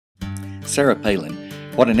Sarah Palin,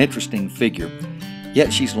 what an interesting figure.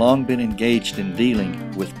 Yet she's long been engaged in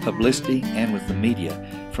dealing with publicity and with the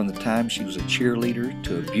media, from the time she was a cheerleader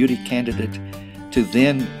to a beauty candidate to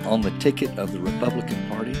then on the ticket of the Republican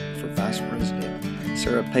Party for vice president.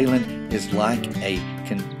 Sarah Palin is like a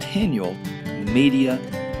continual media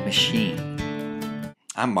machine.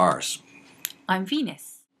 I'm Mars. I'm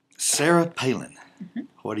Venus. Sarah Palin,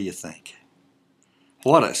 What do you think?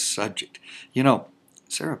 What a subject. You know,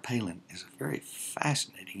 Sarah Palin is a very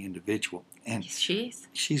fascinating individual. And Yes, she is.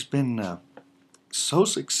 she's been so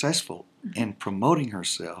successful in promoting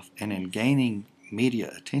herself and in gaining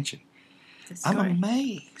media attention. That's I'm correct.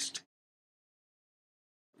 amazed.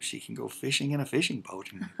 She can go fishing in a fishing boat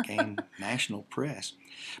and gain national press.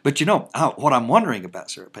 But you know, what I'm wondering about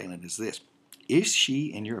Sarah Palin is this. Is she,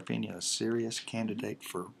 in your opinion, a serious candidate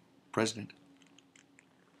for president?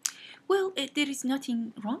 Well, there is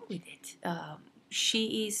nothing wrong with it.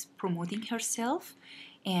 She is promoting herself,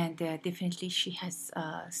 and definitely she has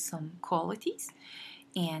some qualities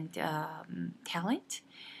and talent.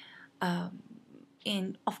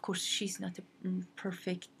 And of course, she's not a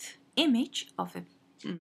perfect image of a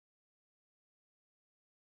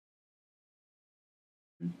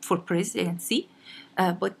for presidency,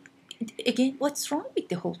 but again, what's wrong with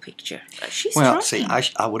the whole picture? She's Well, trying.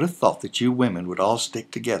 see, I would have thought that you women would all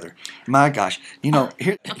stick together. My gosh, you know,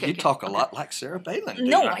 here Okay, you okay, talk a okay. lot like Sarah Palin. Do.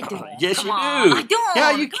 No, I don't. Yes, Come you on, do. I don't.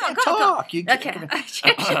 Yeah, you Come on, can't come on. talk. You can't.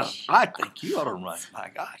 Okay. I think you ought to run.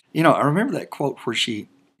 My gosh. You know, I remember that quote where she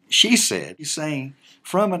said, she's saying,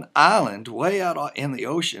 from an island way out in the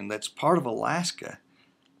ocean that's part of Alaska,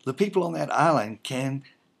 the people on that island can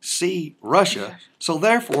see Russia, so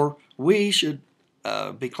therefore we should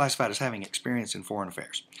be classified as having experience in foreign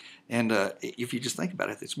affairs. And if you just think about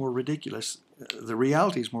it, it's more ridiculous. The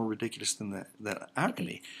reality is more ridiculous than the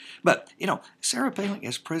irony. But, you know, Sarah Palin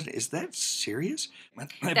as president, is that serious?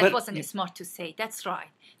 That wasn't smart to say. That's right.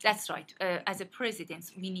 That's right. As a president,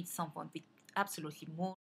 we need someone with absolutely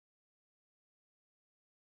more.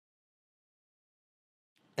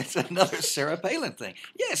 It's another Sarah Palin thing.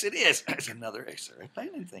 Yes, it is. It's another Sarah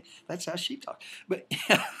Palin thing. That's how she talks. But,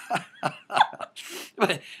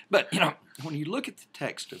 but you know, when you look at the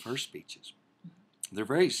text of her speeches, they're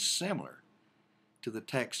very similar to the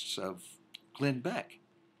texts of Glenn Beck.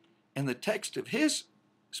 And the text of his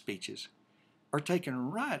speeches are taken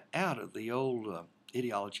right out of the old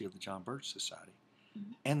ideology of the John Birch Society.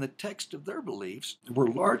 And the text of their beliefs were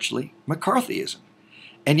largely McCarthyism.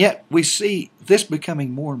 And yet we see this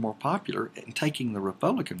becoming more and more popular and taking the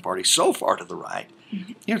Republican Party so far to the right.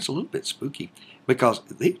 You know, it's a little bit spooky because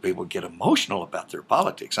these people get emotional about their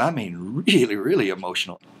politics. I mean, really, really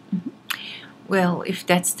emotional. Well, if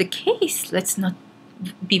that's the case, let's not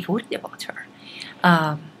be worried about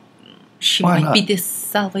her. She Why might be not? the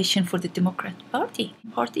salvation for the Democrat Party,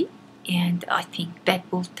 and I think that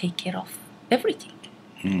will take care of everything.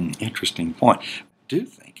 Interesting point. I do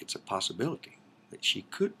think it's a possibility that she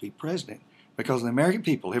could be president because the American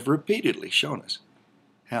people have repeatedly shown us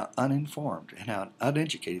how uninformed and how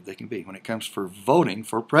uneducated they can be when it comes for voting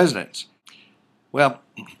for presidents. Well,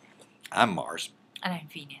 I'm Mars. And I'm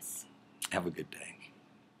Venus. Have a good day,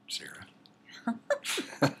 Sarah.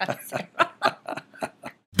 Sarah.